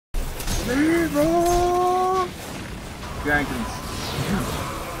Evil! Jenkins.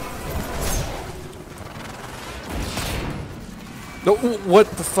 No, what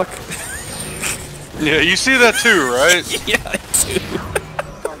the fuck? Yeah, you see that too, right? Yeah, I do.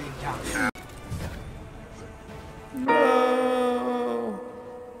 No.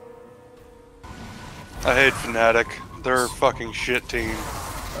 I hate Fnatic. They're a fucking shit team.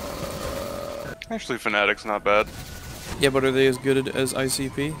 Actually, Fnatic's not bad. Yeah, but are they as good as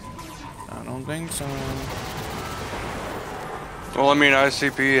ICP? I don't think so. Well, I mean,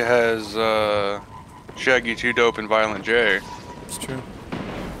 ICP has Shaggy 2 Dope and Violent J. It's true.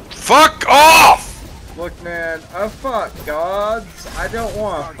 Fuck off! Look, man, fuck gods. I don't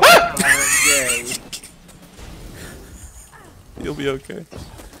want to fuck gay. You'll be okay.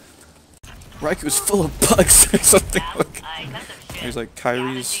 Raiku's full of bugs or something like. He's like,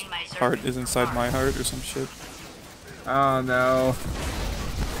 Kyrie's heart is inside my heart or some shit. Oh no.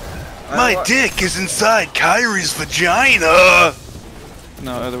 My dick is inside Kyrie's vagina!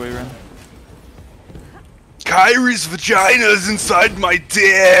 No, other way around. Kyrie's vagina is inside my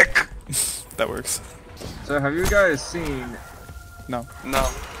dick! That works. So have you guys seen No. No.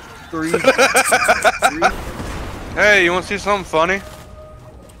 three? Hey, you wanna see something funny?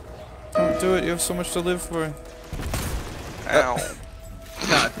 Don't do it, you have so much to live for. Ow.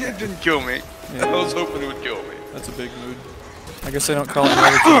 It didn't kill me. Yeah. I was hoping it would kill me. That's a big mood. I guess they don't call it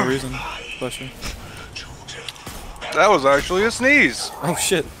murder for no reason. Bless you. That was actually a sneeze. Oh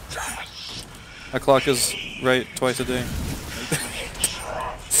shit. A clock is right twice a day.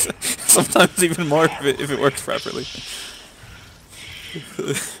 Sometimes even more if it works properly.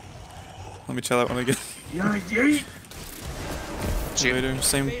 Let me try that one again. Later,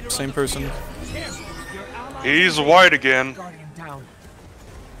 same person. He's white again.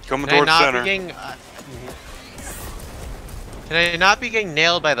 Coming towards center. Can I not be getting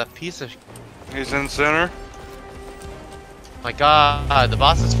nailed by the piece of... He's in center. My god, the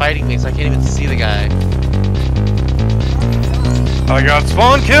boss is fighting me so I can't even see the guy. I got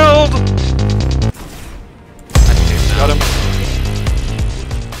spawn killed! Got him.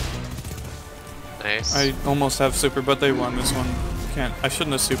 Nice. I almost have super, but they won this one. Can't. I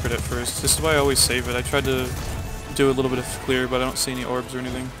shouldn't have supered at first. This is why I always save it. I tried to do a little bit of clear, but I don't see any orbs or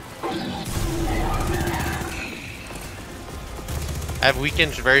anything. I have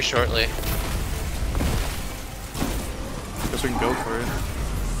weakened very shortly. Guess we can go for it.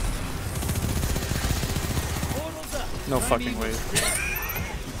 No fucking way.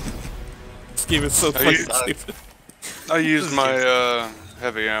 This game is so fucking stupid. I used my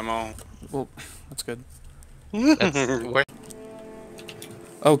heavy ammo. Well, that's good. That's worth.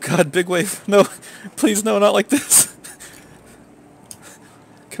 Oh god, big wave. No, please no, not like this.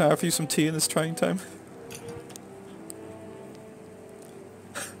 Can I offer you some tea in this trying time?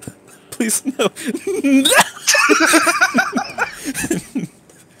 Please no.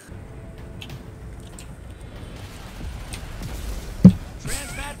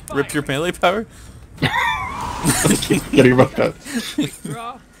 Rip your melee power? Getting about that.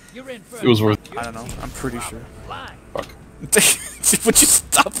 It was worth. I don't know. I'm pretty sure. Fuck. Would you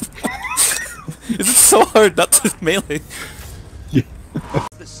stop? Is it so hard not to melee? Yeah.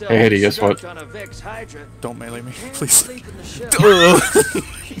 Hey, Heddy, guess what? Don't melee me, please.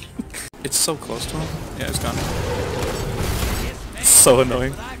 It's so close to him. Yeah, it's gone. It's so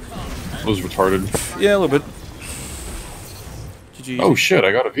annoying. It was retarded. Yeah, a little bit. GG. Oh shit,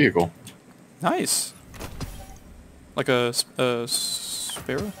 I got a vehicle. Nice. Like a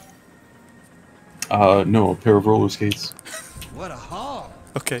sparrow? No, a pair of roller skates. What a haul!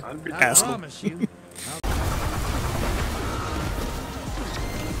 Okay, I asshole. promise you.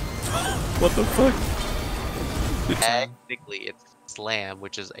 What the fuck? Technically, it's slam,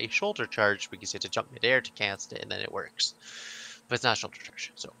 which is a shoulder charge because you have to jump midair to cast it, and then it works. But it's not a shoulder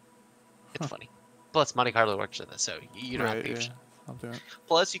charge, so it's funny. Plus, Monte Carlo works with this, so you don't have to be Yeah, I'll do it.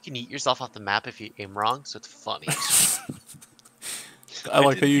 Plus, you can eat yourself off the map if you aim wrong, so it's funny. I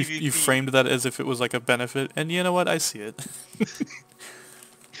like how you framed that as if it was like a benefit, and you know what? I see it.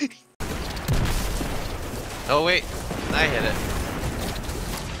 Oh wait, I hit it.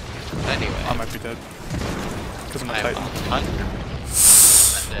 Anyway, I might be dead. Because I'm a Titan.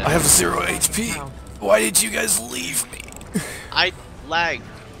 I I have 0 HP. Why did you guys leave me? I lagged.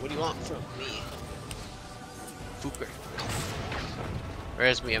 What do you want from me? Fooper.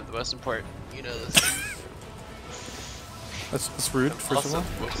 Whereas me, I'm the most important. You know this. That's rude, first of all.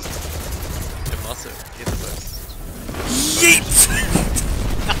 I'm also in the most. Yeet!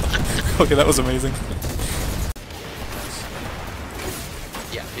 Okay, that was amazing.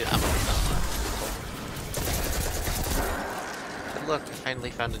 Yeah, I'm look, I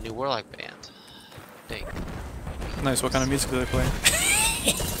finally found a new Warlock band. Dang. Nice, what kind of music do they play?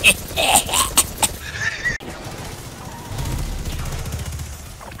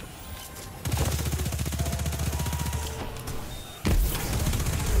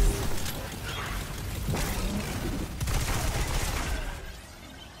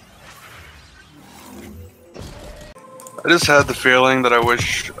 I just had the feeling that I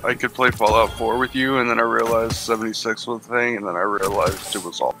wish I could play Fallout 4 with you, and then I realized 76 was the thing, and then I realized it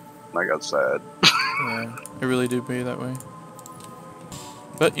was all, and I got sad. Yeah, it really do be that way.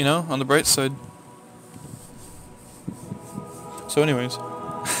 But, you know, on the bright side. So anyways.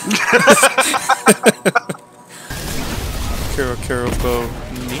 Kuro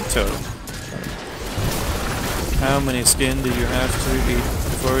Bonito. How many skin do you have to eat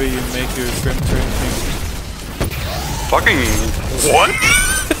before you make your shrimp turn pink? Fucking what?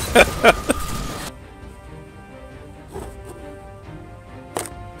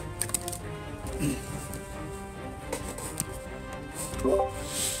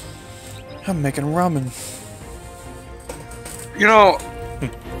 I'm making ramen. You know,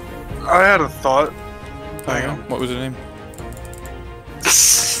 I had a thought. Oh, yeah? What was the name?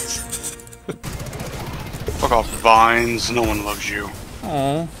 Fuck off, Vines. No one loves you.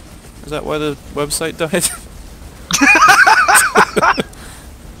 Oh, is that why the website died?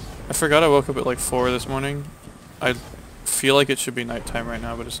 I forgot I woke up at like 4 this morning. I feel like it should be nighttime right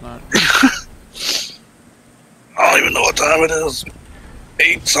now, but it's not. I don't even know what time it is.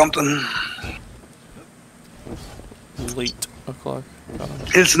 8 something. Late o'clock.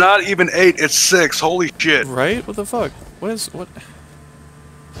 It's not even 8, it's 6. Holy shit. Right? What the fuck? What?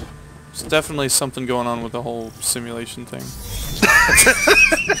 There's definitely something going on with the whole simulation thing.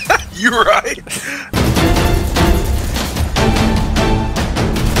 You're right.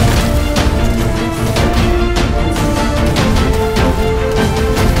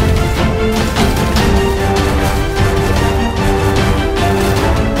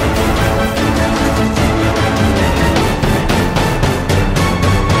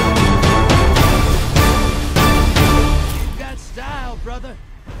 Brother.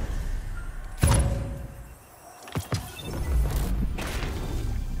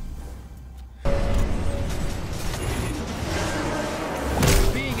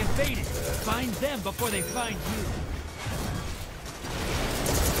 Being invaded. Find them before they find you.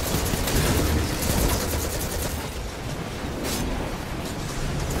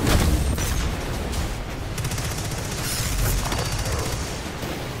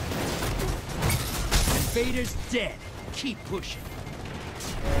 Invaders dead. Keep pushing.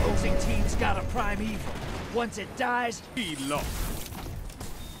 Opposing team's got a prime evil. Once it dies, he lost.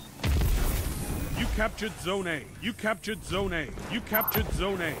 You captured Zone A. You captured Zone A. You captured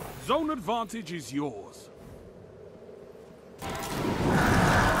Zone A. Zone advantage is yours.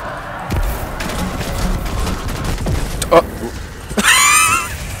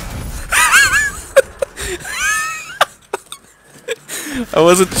 I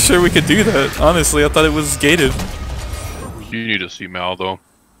wasn't sure we could do that. Honestly, I thought it was gated. You need to see Mal though.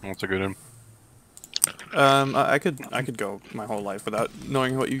 That's a good one. I could go my whole life without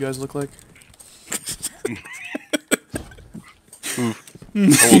knowing what you guys look like.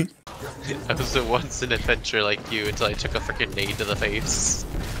 I was once an adventurer like you until I took a freaking nade to the face.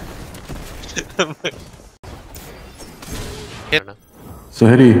 I don't know. So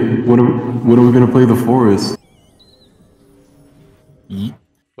Heddy, when are we gonna play the forest?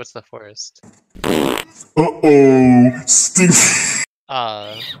 What's the forest? Uh-oh! Stink!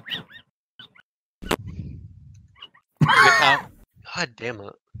 God damn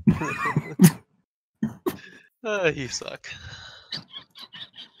it. You suck.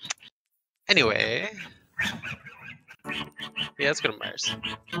 Anyway. Yeah, let's go to Mars.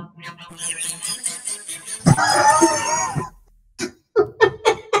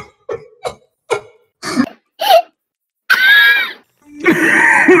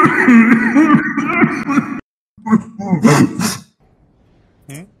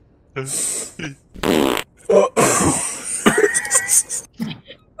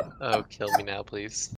 Oh, kill me now, please.